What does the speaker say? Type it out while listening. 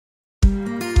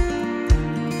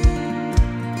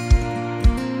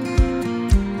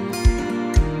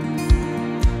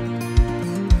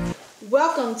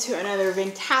welcome to another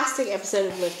fantastic episode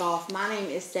of Lift Off. My name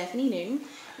is Stephanie Newton,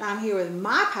 and I'm here with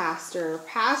my pastor,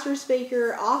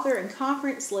 speaker, author, and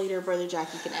conference leader, Brother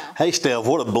Jacky Connell. Hey, Steph,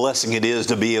 what a blessing it is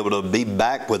to be able to be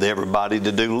back with everybody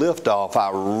to do Lift Off.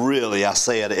 I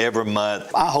say it every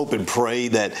month. I hope and pray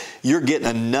that you're getting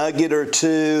a nugget or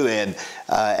two, and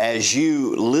as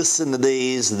you listen to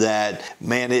these, that,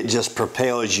 man, it just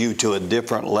propels you to a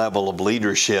different level of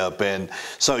leadership. And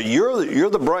so you're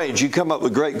the brains. You come up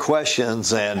with great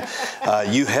questions, and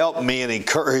you help me and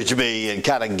encourage me and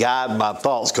kind of guide my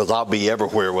thoughts, because I'll be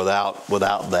everywhere without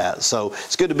that. So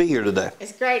it's good to be here today.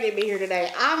 It's great to be here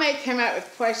today. I may come out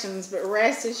with questions, but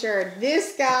rest assured,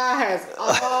 this guy has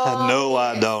all No,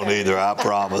 I don't either, I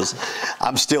promise.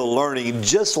 I'm still learning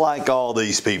just like all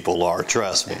these people are,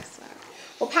 trust me.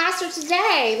 Well, Pastor,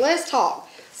 today, let's talk.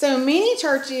 So many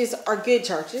churches are good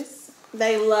churches.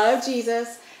 They love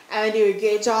Jesus, and they do a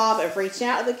good job of reaching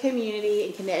out to the community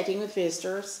and connecting with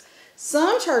visitors.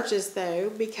 Some churches,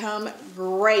 though, become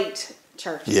great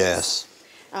churches. Yes.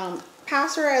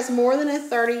 Pastor, as more than a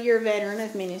 30-year veteran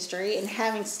of ministry and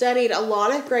having studied a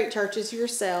lot of great churches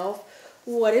yourself,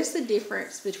 what is the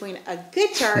difference between a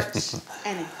good church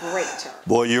and a great church?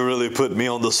 Boy, you really put me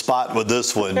on the spot with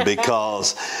this one,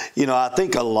 because, I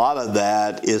think a lot of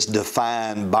that is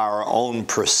defined by our own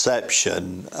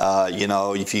perception.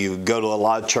 If you go to a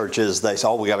lot of churches, they say,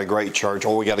 oh, we got a great church,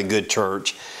 or we got a good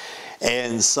church.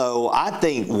 And so I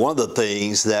think one of the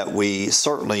things that we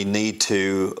certainly need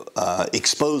to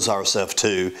expose ourselves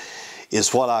to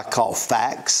is what I call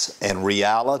facts and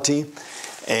reality.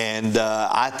 And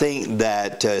I think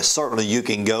that certainly you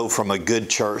can go from a good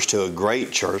church to a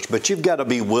great church, but you've got to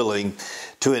be willing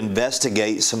to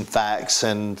investigate some facts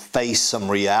and face some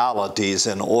realities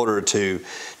in order to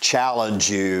challenge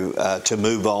you to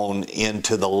move on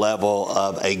into the level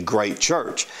of a great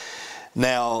church.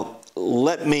 Now,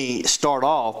 let me start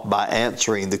off by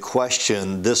answering the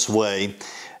question this way.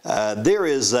 There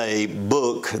is a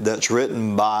book that's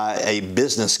written by a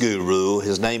business guru.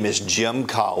 His name is Jim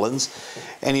Collins,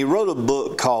 and he wrote a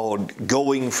book called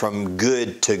Going from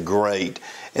Good to Great.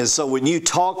 And so when you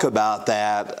talk about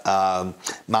that,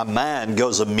 my mind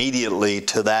goes immediately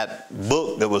to that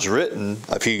book that was written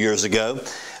a few years ago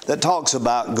that talks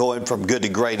about going from good to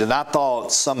great. And I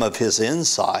thought some of his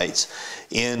insights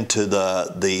into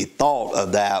the thought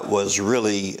of that was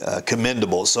really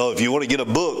commendable. So if you want to get a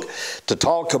book to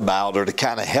talk about or to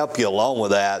kind of help you along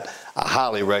with that, I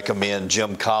highly recommend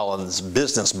Jim Collins'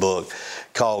 business book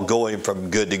called Going from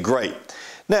Good to Great.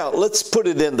 Now, let's put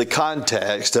it in the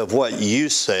context of what you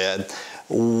said.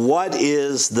 What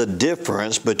is the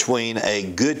difference between a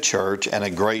good church and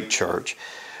a great church?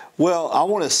 Well, I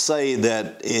want to say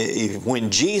that when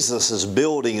Jesus is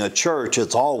building a church,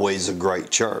 it's always a great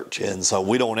church. And so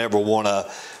we don't ever want to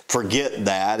forget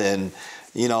that. And,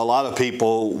 a lot of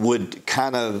people would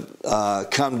kind of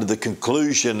come to the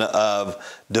conclusion of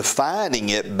defining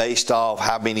it based off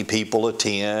how many people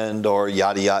attend or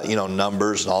yada, yada,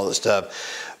 numbers and all that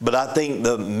stuff. But I think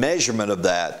the measurement of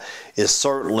that is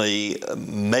certainly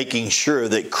making sure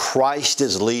that Christ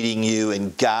is leading you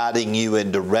and guiding you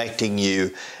and directing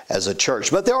you as a church.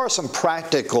 But there are some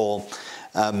practical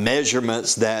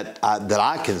measurements that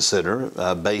I consider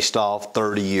based off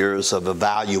 30 years of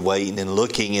evaluating and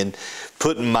looking and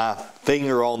putting my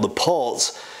finger on the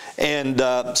pulse. And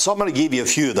so I'm going to give you a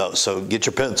few of those. So get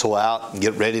your pencil out and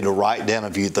get ready to write down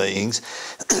a few things.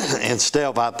 And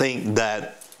Steph, I think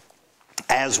that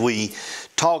as we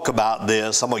talk about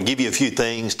this, I'm going to give you a few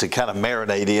things to kind of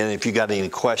marinate in. If you got any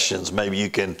questions, maybe you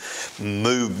can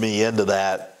move me into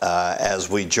that as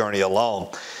we journey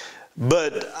along.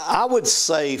 But I would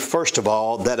say, first of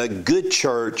all, that a good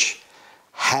church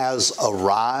has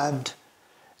arrived,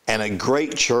 and a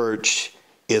great church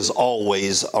is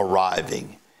always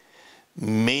arriving.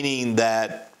 Meaning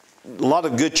that a lot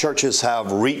of good churches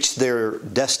have reached their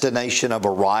destination of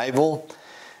arrival,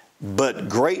 but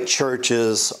great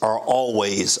churches are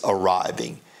always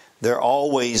arriving. They're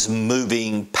always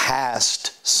moving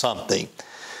past something.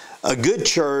 A good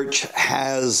church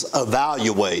has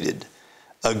evaluated.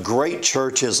 A great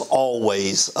church is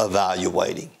always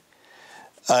evaluating.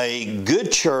 A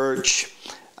good church,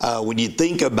 when you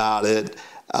think about it,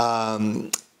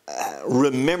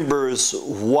 remembers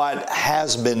what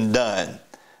has been done.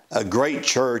 A great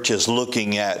church is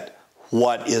looking at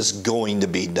what is going to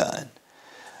be done.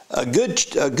 A good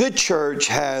church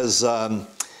has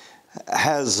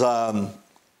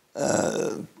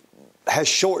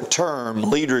short-term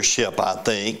leadership, I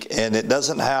think, and it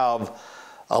doesn't have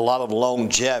a lot of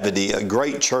longevity. A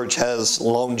great church has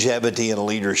longevity and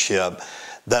leadership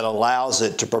that allows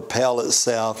it to propel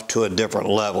itself to a different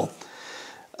level.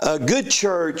 A good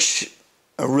church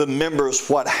remembers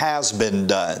what has been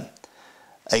done.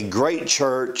 A great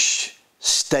church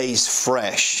stays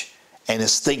fresh and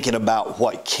is thinking about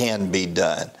what can be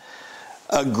done.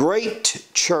 A great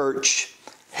church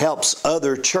helps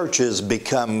other churches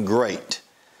become great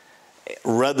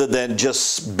rather than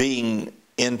just being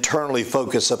internally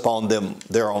focused upon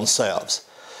their own selves.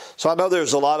 So I know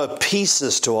there's a lot of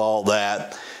pieces to all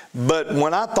that, but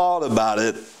when I thought about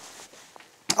it,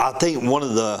 I think one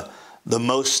of the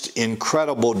most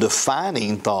incredible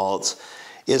defining thoughts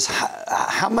is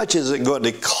how much is it going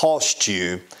to cost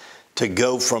you to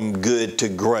go from good to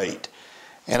great?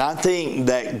 And I think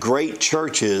that great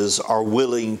churches are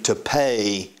willing to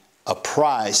pay a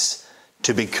price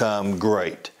to become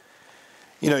great.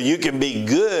 You know, you can be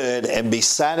good and be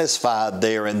satisfied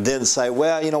there and then say,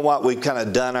 well, you know what, we've kind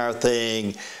of done our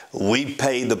thing. We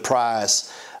paid the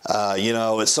price.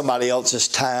 It's somebody else's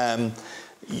time.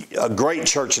 A great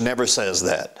church never says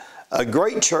that. A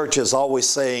great church is always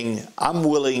saying, I'm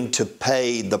willing to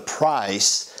pay the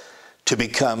price to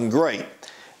become great.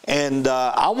 And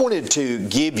I wanted to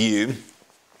give you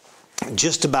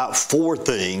just about 4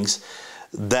 things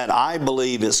that I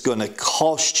believe it's going to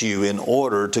cost you in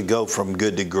order to go from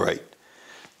good to great.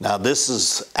 Now, this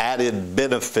is added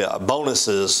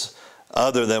bonuses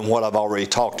other than what I've already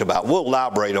talked about. We'll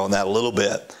elaborate on that a little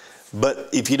bit. But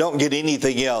if you don't get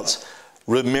anything else,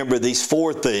 remember these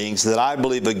 4 things that I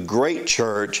believe a great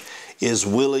church is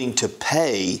willing to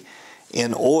pay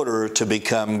in order to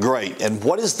become great. And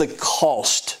what is the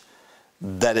cost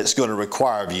that it's going to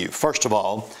require of you? First of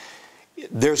all,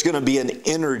 there's going to be an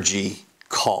energy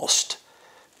cost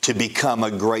to become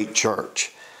a great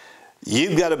church.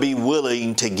 You've got to be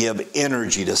willing to give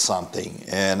energy to something.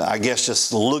 And I guess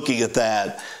just looking at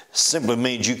that simply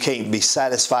means you can't be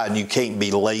satisfied and you can't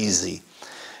be lazy.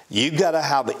 You've got to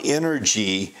have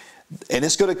energy, and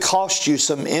it's going to cost you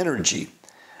some energy.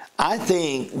 I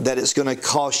think that it's going to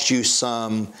cost you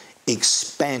some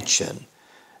expansion.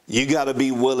 You got to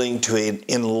be willing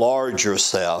to enlarge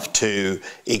yourself, to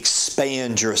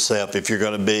expand yourself if you're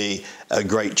going to be a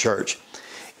great church.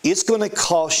 It's going to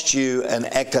cost you an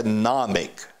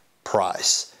economic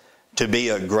price to be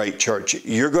a great church.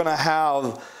 You're going to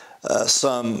have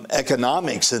some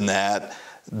economics in that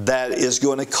is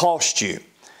going to cost you.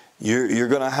 You're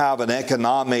going to have an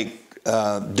economic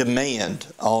demand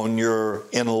on your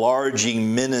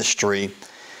enlarging ministry,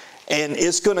 and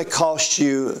it's going to cost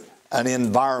you an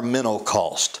environmental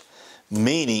cost.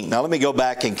 Meaning, now let me go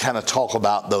back and kind of talk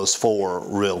about those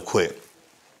 4 real quick.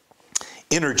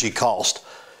 Energy cost.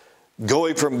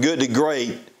 Going from good to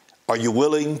great, are you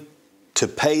willing to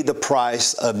pay the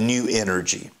price of new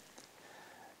energy?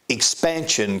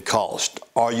 Expansion cost.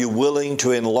 Are you willing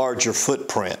to enlarge your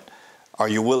footprint? Are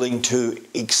you willing to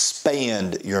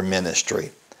expand your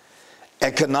ministry?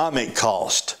 Economic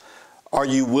cost. Are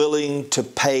you willing to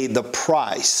pay the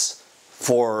price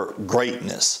for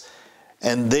greatness?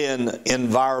 And then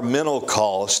environmental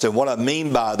cost. And what I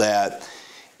mean by that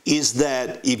is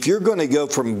that if you're going to go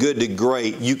from good to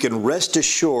great, you can rest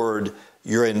assured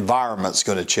your environment's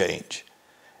going to change.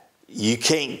 You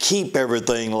can't keep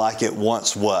everything like it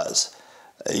once was.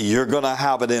 You're going to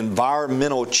have an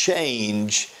environmental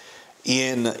change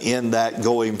in that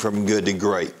going from good to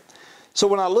great. So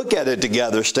when I look at it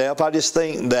together, Steph, I just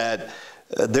think that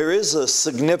there is a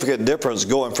significant difference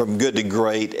going from good to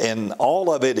great, and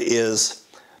all of it is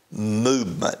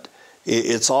movement.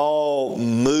 It's all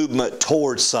movement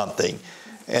towards something.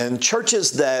 And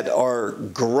churches that are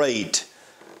great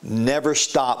never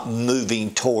stop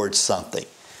moving towards something.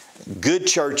 Good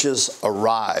churches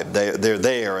arrive. They're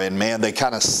there, and man, they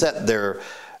kind of set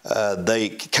they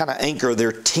kind of anchor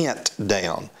their tent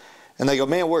down. And they go,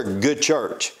 man, we're a good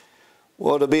church.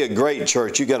 Well, to be a great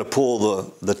church, you got to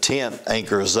pull the tent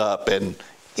anchors up and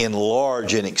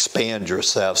enlarge and expand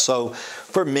yourself. So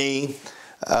for me,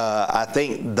 I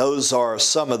think those are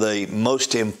some of the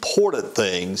most important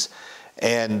things.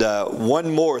 And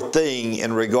one more thing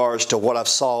in regards to what I've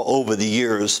saw over the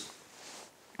years,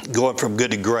 going from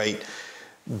good to great.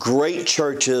 Great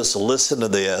churches, listen to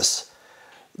this,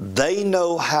 they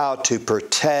know how to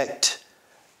protect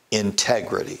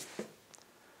integrity.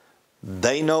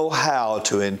 They know how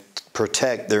to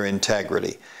protect their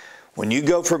integrity. When you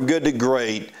go from good to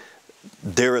great,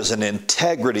 there is an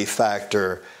integrity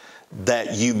factor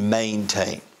that you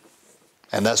maintain.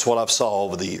 And that's what I've saw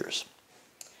over the years.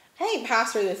 I think,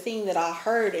 Pastor, the thing that I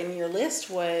heard in your list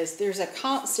was there's a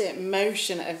constant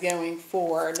motion of going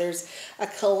forward. There's a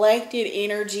collective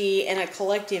energy and a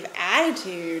collective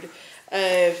attitude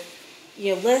of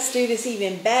let's do this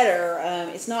even better.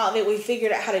 It's not that we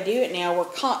figured out how to do it now. We're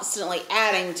constantly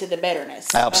adding to the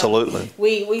betterness. Absolutely.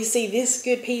 We see this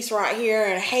good piece right here,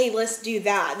 and hey, let's do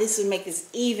that. This would make this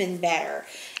even better.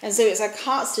 And so it's a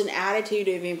constant attitude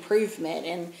of improvement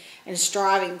and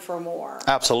striving for more.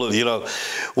 Absolutely.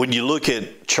 When you look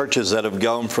at churches that have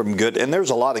gone from good, and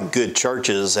there's a lot of good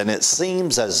churches, and it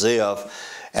seems as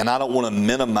if, and I don't want to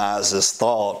minimize this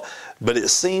thought, but it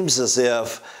seems as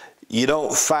if you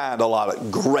don't find a lot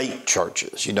of great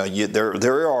churches.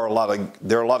 There are a lot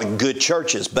of good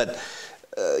churches, but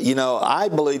I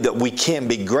believe that we can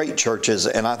be great churches,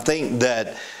 and I think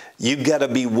that you've got to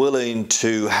be willing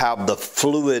to have the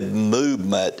fluid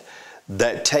movement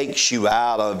that takes you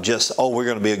out of just, we're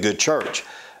going to be a good church.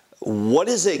 What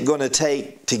is it going to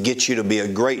take to get you to be a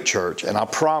great church? And I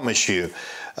promise you,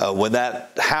 when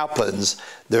that happens,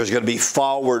 there's going to be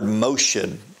forward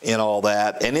motion in all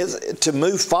that. And to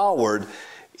move forward,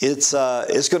 it's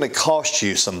going to cost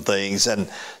you some things. And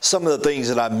some of the things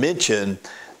that I mentioned,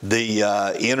 the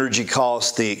energy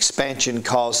cost, the expansion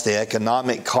cost, the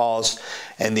economic cost,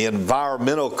 and the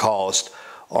environmental cost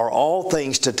are all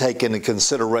things to take into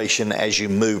consideration as you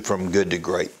move from good to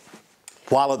great,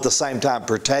 while at the same time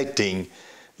protecting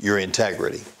your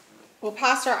integrity. Well,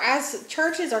 Pastor, as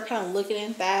churches are kind of looking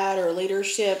at that, or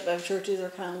leadership of churches are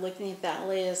kind of looking at that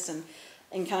list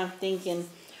and kind of thinking,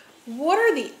 what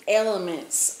are the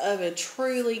elements of a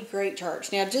truly great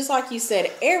church? Now, just like you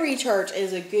said, every church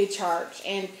is a good church,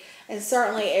 and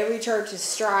certainly every church is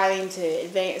striving to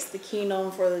advance the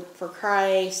kingdom for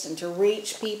Christ and to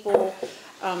reach people.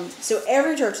 So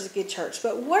every church is a good church.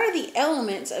 But what are the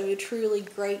elements of a truly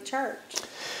great church?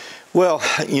 Well,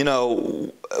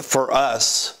 for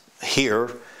us here,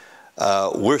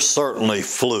 we're certainly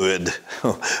fluid.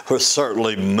 We're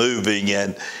certainly moving.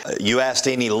 And you ask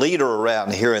any leader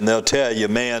around here and they'll tell you,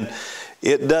 man,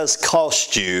 it does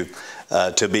cost you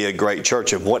to be a great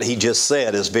church. And what he just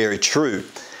said is very true.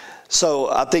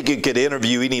 So I think you could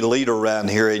interview any leader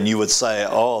around here and you would say,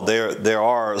 there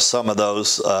are some of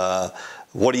those.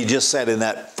 What he just said in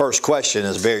that first question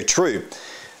is very true.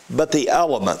 But the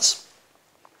elements,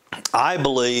 I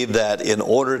believe that in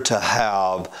order to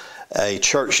have a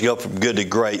church go from good to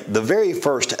great, the very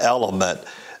first element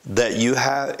that you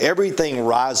have, everything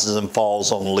rises and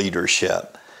falls on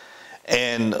leadership.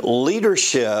 And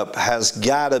leadership has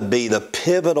got to be the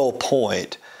pivotal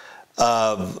point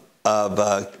of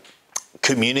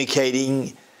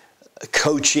communicating,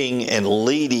 coaching, and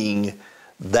leading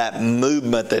that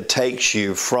movement that takes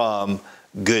you from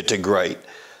good to great.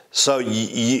 So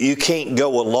you can't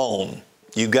go alone.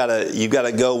 You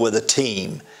gotta go with a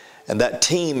team, and that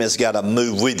team has got to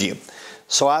move with you.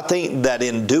 So I think that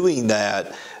in doing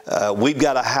that, we've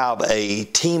got to have a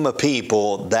team of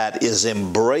people that is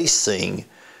embracing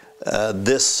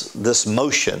this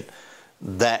motion,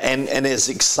 that and is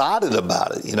excited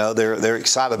about it. They're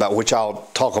excited about it, which I'll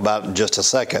talk about in just a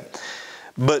second.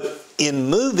 But in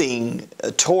moving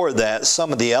toward that,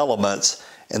 some of the elements,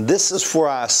 and this is where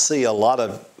I see a lot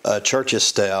of churches,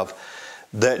 Steph,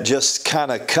 that just kind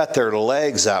of cut their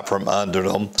legs out from under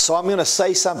them. So I'm going to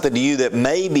say something to you that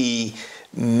maybe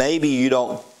you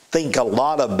don't think a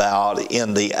lot about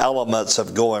in the elements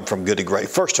of going from good to great.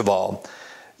 First of all,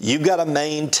 you've got to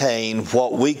maintain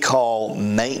what we call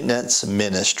maintenance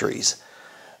ministries,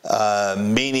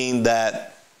 meaning that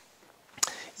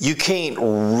you can't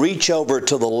reach over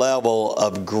to the level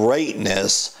of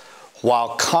greatness while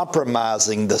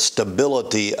compromising the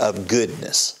stability of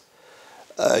goodness.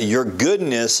 Your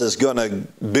goodness is going to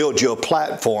build you a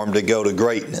platform to go to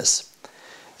greatness.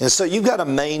 And so you've got to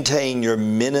maintain your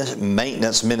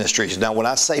maintenance ministries. Now, when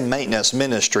I say maintenance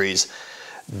ministries,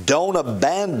 don't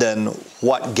abandon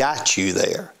what got you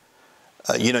there.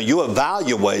 You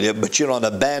evaluate it, but you don't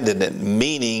abandon it,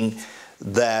 meaning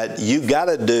that you got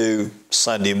to do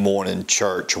Sunday morning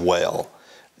church well.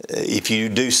 If you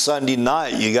do Sunday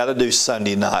night, you got to do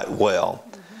Sunday night well.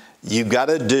 You got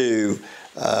to do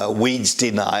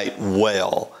Wednesday night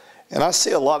well. And I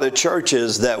see a lot of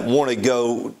churches that want to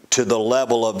go to the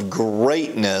level of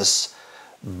greatness,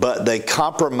 but they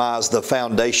compromise the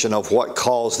foundation of what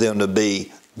caused them to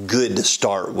be good to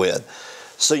start with.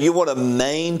 So you want to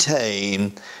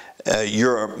maintain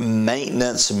your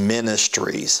maintenance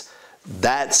ministries.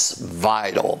 That's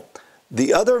vital.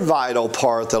 The other vital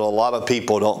part that a lot of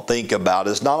people don't think about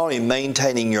is not only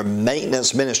maintaining your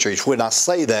maintenance ministries. When I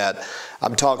say that,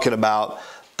 I'm talking about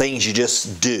things you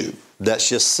just do. That's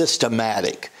just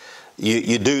systematic.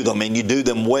 You do them, and you do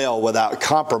them well without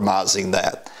compromising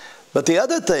that. But the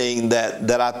other thing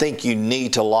that I think you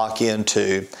need to lock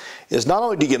into is not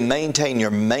only do you maintain your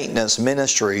maintenance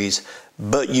ministries,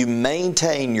 but you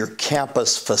maintain your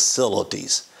campus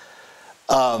facilities.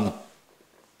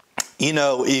 You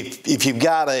know, if you've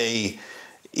got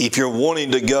if you're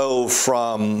wanting to go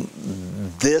from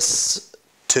this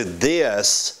to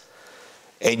this,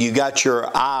 and you got your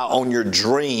eye on your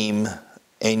dream,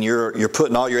 and you're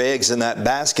putting all your eggs in that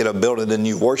basket of building a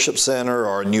new worship center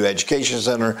or a new education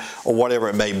center or whatever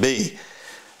it may be,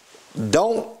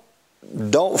 don't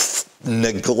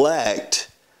neglect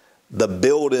the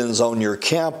buildings on your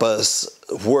campus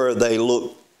where they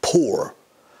look poor,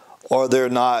 or they're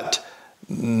not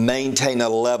maintain a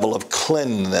level of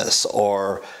cleanliness,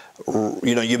 or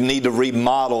you know, you need to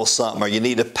remodel something, or you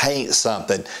need to paint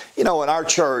something. You know, in our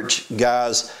church,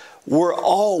 guys, we're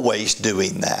always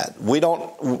doing that. We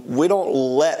don't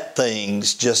let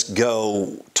things just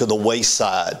go to the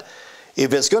wayside.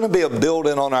 If it's going to be a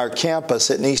building on our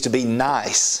campus, it needs to be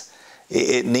nice.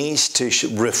 It needs to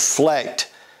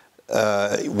reflect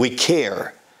we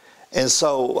care. And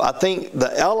so I think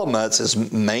the elements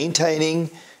is maintaining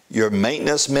your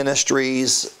maintenance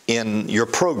ministries in your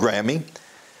programming,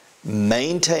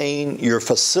 maintain your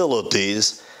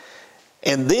facilities,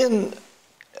 and then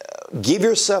give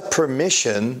yourself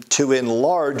permission to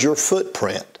enlarge your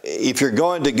footprint. If you're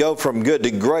going to go from good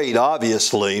to great,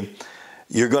 obviously,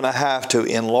 you're going to have to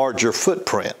enlarge your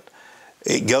footprint.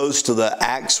 It goes to the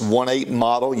Acts 1:8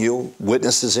 model. You'll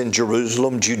witnesses in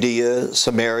Jerusalem, Judea,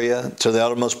 Samaria, to the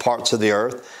uttermost parts of the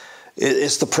earth.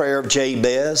 It's the prayer of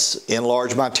Jabez,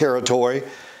 enlarge my territory.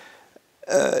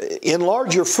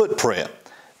 Enlarge your footprint.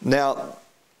 Now,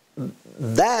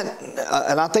 that,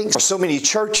 and I think so many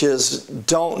churches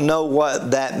don't know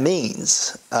what that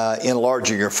means,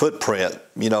 enlarging your footprint.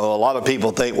 You know, a lot of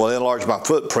people think, well, enlarge my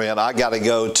footprint, I got to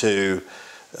go to,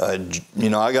 I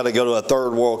got to go to a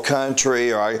third world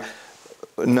country,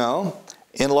 no.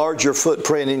 Enlarge your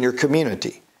footprint in your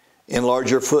community. Enlarge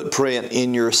your footprint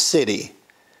in your city.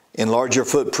 Enlarge your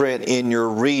footprint in your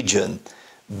region.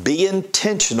 Be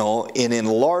intentional in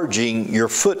enlarging your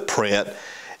footprint,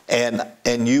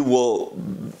 and you will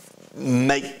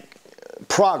make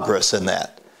progress in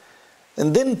that.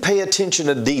 And then pay attention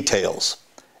to details.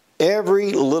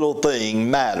 Every little thing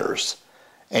matters.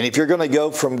 And if you're going to go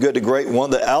from good to great,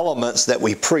 one of the elements that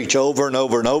we preach over and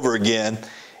over and over again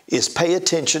is pay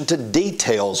attention to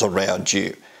details around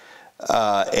you.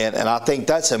 And I think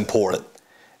that's important.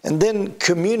 And then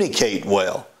communicate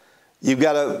well. You've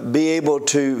got to be able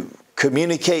to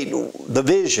communicate the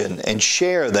vision and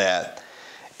share that.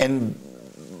 And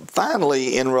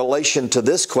finally, in relation to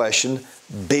this question,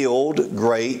 build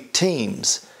great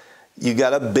teams. You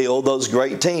got to build those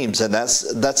great teams, and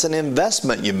that's an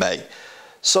investment you make.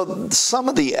 So some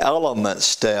of the elements,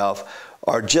 Steph,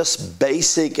 are just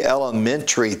basic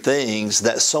elementary things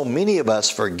that so many of us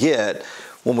forget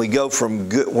when we go from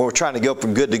good, when we're trying to go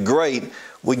from good to great.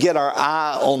 We get our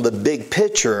eye on the big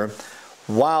picture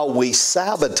while we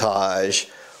sabotage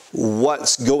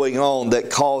what's going on that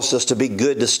caused us to be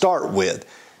good to start with.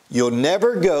 You'll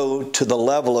never go to the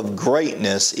level of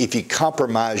greatness if you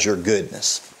compromise your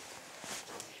goodness.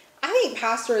 I think,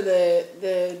 Pastor,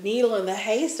 the needle in the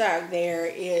haystack there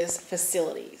is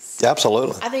facilities.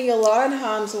 Absolutely. I think a lot of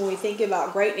times when we think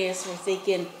about greatness, we're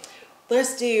thinking,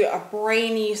 let's do a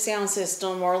brand new sound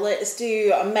system, or let's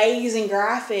do amazing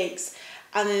graphics.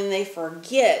 And then they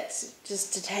forget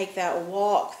just to take that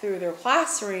walk through their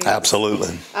classroom.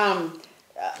 Absolutely.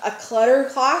 A cluttered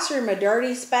classroom, a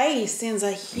dirty space sends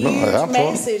a huge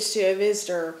message to a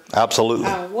visitor. Absolutely.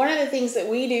 One of the things that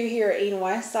we do here at Eden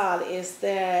Westside is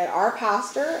that our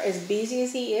pastor, as busy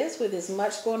as he is with as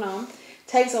much going on,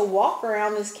 takes a walk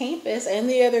around this campus and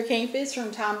the other campus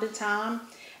from time to time.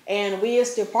 And we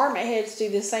as department heads do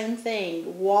the same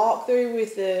thing. Walk through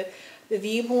with the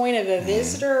viewpoint of a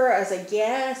visitor as a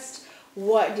guest.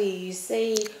 What do you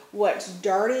see? What's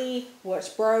dirty? What's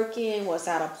broken? What's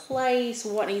out of place?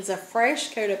 What needs a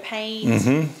fresh coat of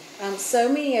paint? So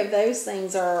many of those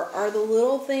things are the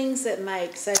little things that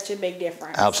make such a big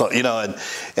difference. Absolutely. You know,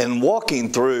 and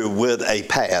walking through with a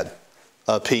pad,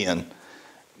 a pen,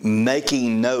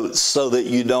 making notes so that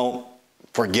you don't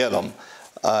forget them.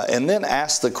 And then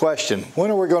ask the question,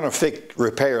 when are we going to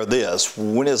repair this?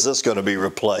 When is this going to be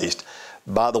replaced?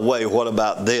 By the way, what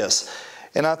about this?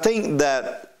 And I think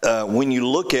that when you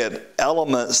look at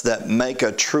elements that make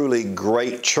a truly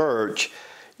great church,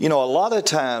 you know, a lot of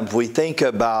times we think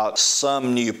about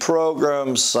some new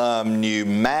program, some new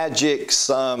magic,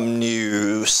 some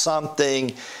new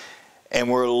something, and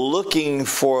we're looking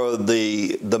for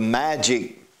the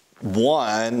magic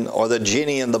wand or the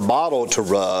genie in the bottle to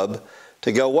rub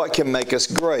to go, what can make us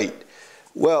great?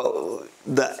 Well,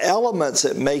 the elements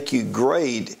that make you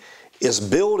great is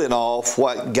building off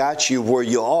what got you where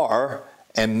you are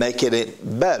and making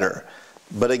it better.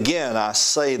 But again, I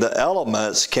say the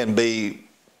elements can be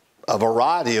a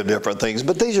variety of different things,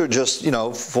 but these are just,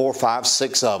 4, 5,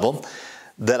 6 of them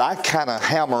that I kind of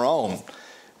hammer on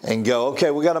and go,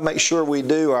 okay, we got to make sure we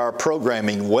do our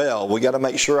programming well. We got to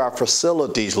make sure our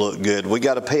facilities look good. We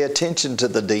got to pay attention to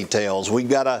the details. We've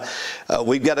got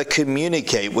to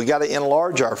communicate. We got to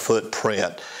enlarge our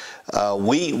footprint.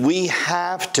 We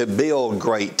have to build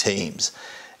great teams,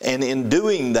 and in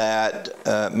doing that,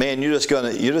 man, you're just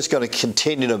going to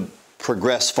continue to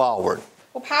progress forward.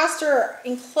 Well, Pastor,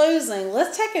 in closing,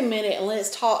 let's take a minute and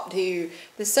let's talk to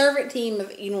the servant team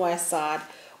of Eden Westside.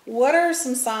 What are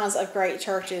some signs of great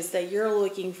churches that you're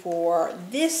looking for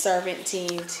this servant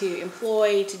team to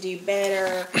employ, to do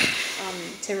better,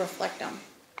 to reflect on?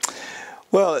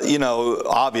 Well,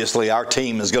 obviously our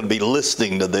team is going to be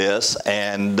listening to this,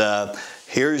 and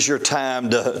here's your time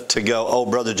to go, oh,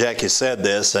 Brother Jacky said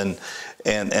this, and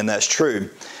that's true.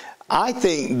 I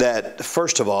think that,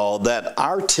 first of all, that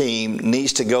our team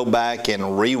needs to go back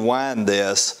and rewind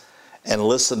this and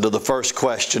listen to the first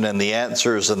question and the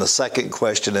answers and the second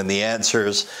question and the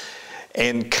answers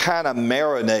and kind of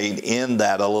marinate in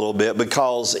that a little bit,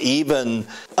 because even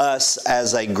us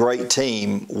as a great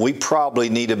team, we probably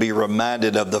need to be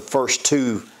reminded of the first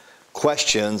 2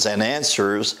 questions and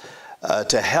answers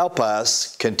to help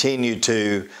us continue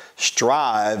to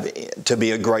strive to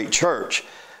be a great church.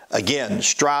 Again,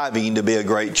 striving to be a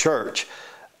great church.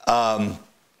 I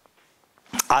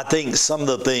think some of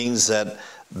the things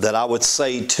that I would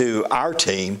say to our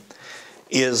team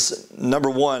is, number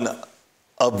 1,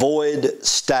 avoid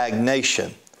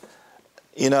stagnation.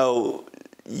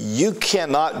 You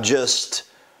cannot just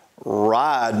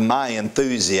ride my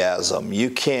enthusiasm.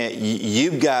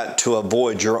 You've got to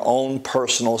avoid your own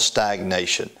personal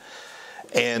stagnation.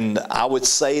 And I would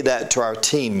say that to our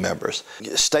team members.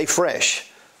 Stay fresh.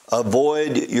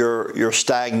 Avoid your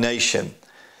stagnation.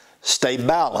 Stay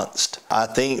balanced. I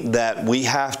think that we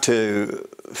have to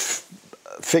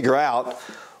figure out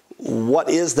what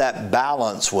is that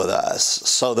balance with us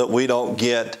so that we don't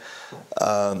get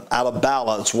out of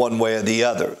balance one way or the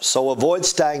other. So avoid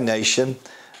stagnation,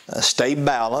 stay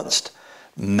balanced,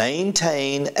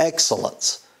 maintain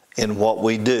excellence in what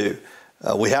we do.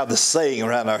 We have the saying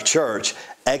around our church,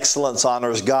 excellence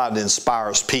honors God and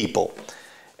inspires people.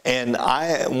 And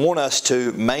I want us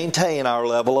to maintain our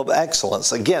level of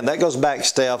excellence. Again, that goes back,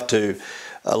 Steph, to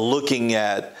looking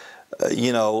at,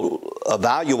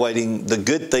 evaluating the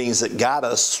good things that got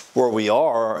us where we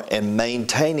are and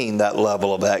maintaining that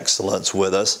level of excellence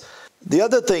with us. The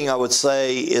other thing I would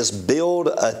say is build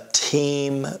a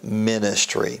team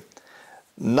ministry,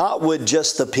 not with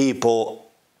just the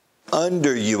people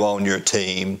under you on your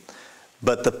team,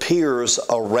 but the peers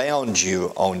around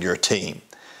you on your team.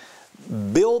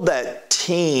 Build that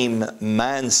team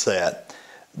mindset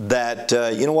that,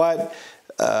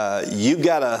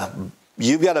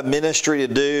 you've got a ministry to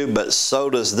do, but so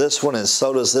does this one and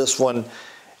so does this one.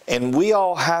 And we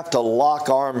all have to lock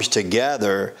arms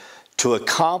together to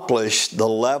accomplish the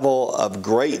level of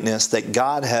greatness that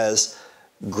God has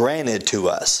granted to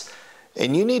us.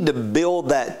 And you need to build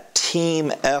that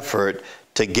team effort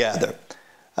together.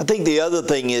 I think the other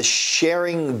thing is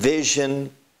sharing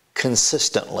vision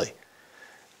consistently.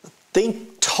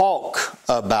 Talk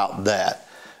about that.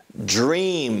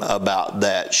 Dream about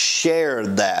that. Share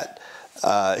that.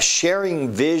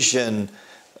 Sharing vision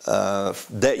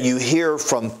that you hear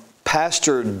from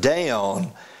pastor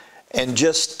down, and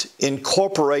just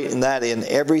incorporating that in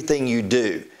everything you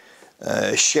do.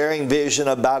 Sharing vision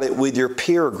about it with your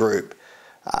peer group.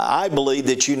 I believe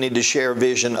that you need to share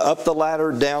vision up the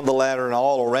ladder, down the ladder, and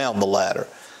all around the ladder.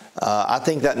 I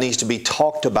think that needs to be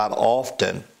talked about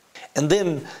often. And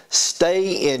then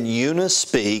stay in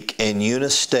unispeak and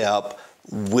unistep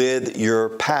with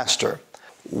your pastor.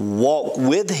 Walk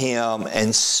with him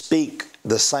and speak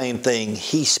the same thing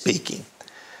he's speaking.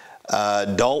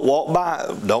 Don't walk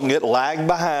by, don't get lagged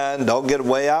behind, don't get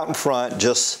way out in front.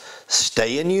 Just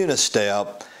stay in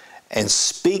unistep and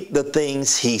speak the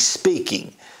things he's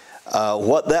speaking.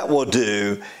 What that will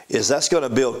do is that's going to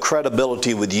build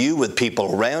credibility with you, with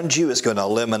people around you. It's going to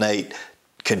eliminate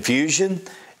confusion.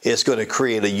 It's going to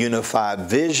create a unified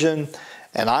vision.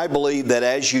 And I believe that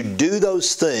as you do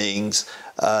those things,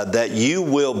 that you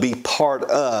will be part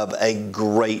of a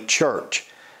great church.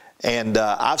 And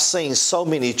I've seen so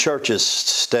many churches,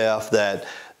 Steph, that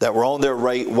were on their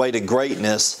way to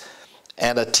greatness,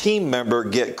 and a team member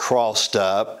get crossed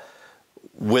up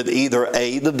with either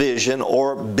A, the vision,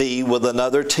 or B, with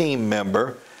another team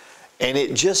member. And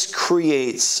it just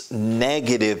creates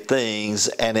negative things,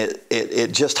 and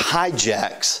it just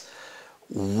hijacks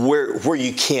where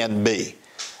you can be.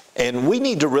 And we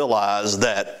need to realize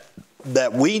that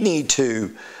we need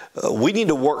to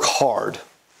work hard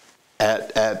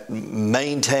at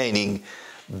maintaining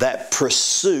that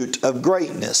pursuit of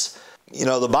greatness. You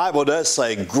know, the Bible does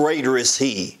say, greater is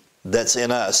He that's in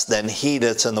us than he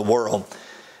that's in the world.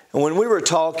 And when we were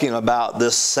talking about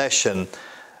this session,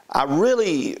 I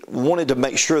really wanted to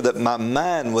make sure that my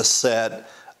mind was set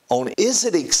on, is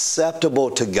it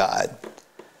acceptable to God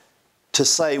to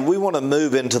say we want to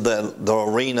move into the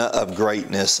arena of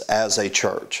greatness as a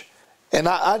church? And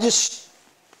I just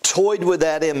toyed with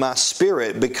that in my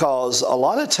spirit, because a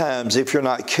lot of times if you're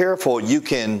not careful, you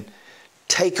can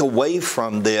take away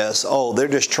from this, oh, they're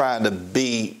just trying to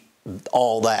be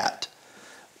all that.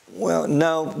 Well,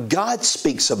 no, God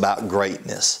speaks about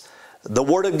greatness. The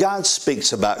Word of God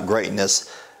speaks about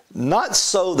greatness, not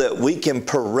so that we can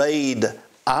parade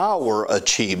our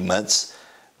achievements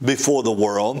before the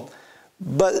world,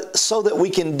 but so that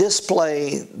we can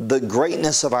display the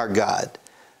greatness of our God.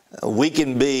 We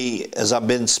can be, as I've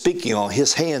been speaking on,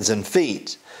 His hands and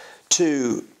feet,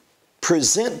 to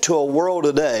present to a world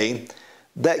today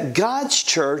that God's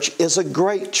church is a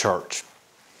great church.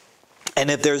 And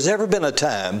if there's ever been a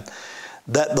time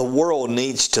that the world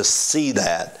needs to see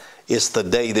that, it's the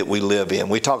day that we live in.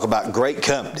 We talk about great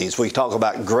companies. We talk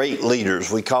about great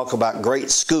leaders. We talk about great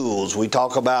schools. We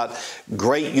talk about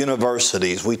great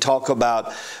universities. We talk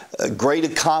about great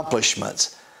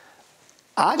accomplishments.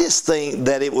 I just think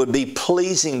that it would be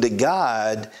pleasing to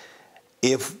God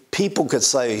if people could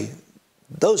say,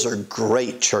 those are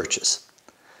great churches.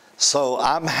 So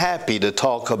I'm happy to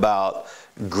talk about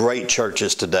great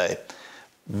churches today.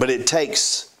 But it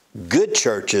takes good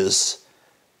churches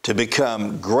to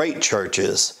become great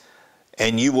churches,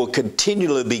 and you will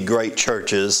continually be great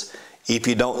churches if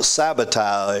you don't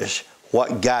sabotage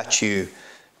what got you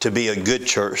to be a good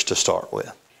church to start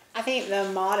with. I think the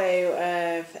motto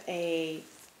of a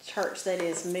church that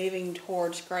is moving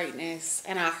towards greatness,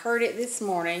 and I heard it this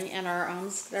morning in our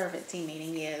own servant team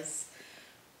meeting, is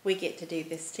we get to do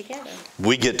this together.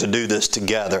 We get to do this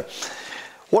together.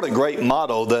 What a great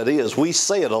motto that is. We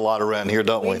say it a lot around here,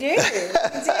 don't we? We do.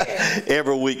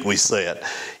 Every week we say it.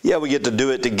 Yeah, we get to do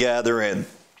it together, and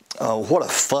what a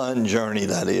fun journey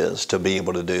that is to be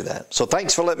able to do that. So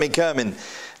thanks for letting me come and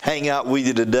hang out with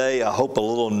you today. I hope a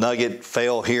little nugget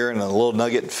fell here and a little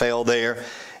nugget fell there,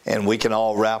 and we can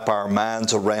all wrap our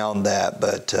minds around that.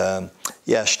 But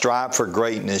yeah, strive for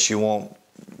greatness. You won't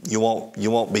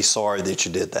be sorry that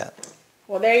you did that.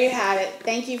 Well, there you have it.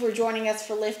 Thank you for joining us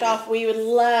for Liftoff. We would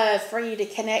love for you to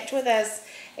connect with us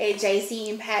at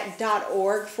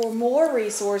jcimpact.org for more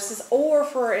resources, or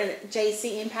for a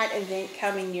JC Impact event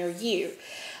coming near you.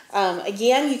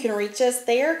 Again, you can reach us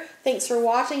there. Thanks for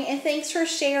watching, and thanks for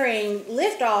sharing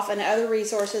Liftoff and other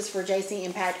resources for JC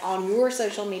Impact on your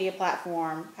social media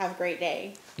platform. Have a great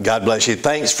day. God bless you.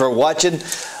 Thanks for watching.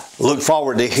 Look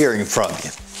forward to hearing from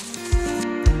you.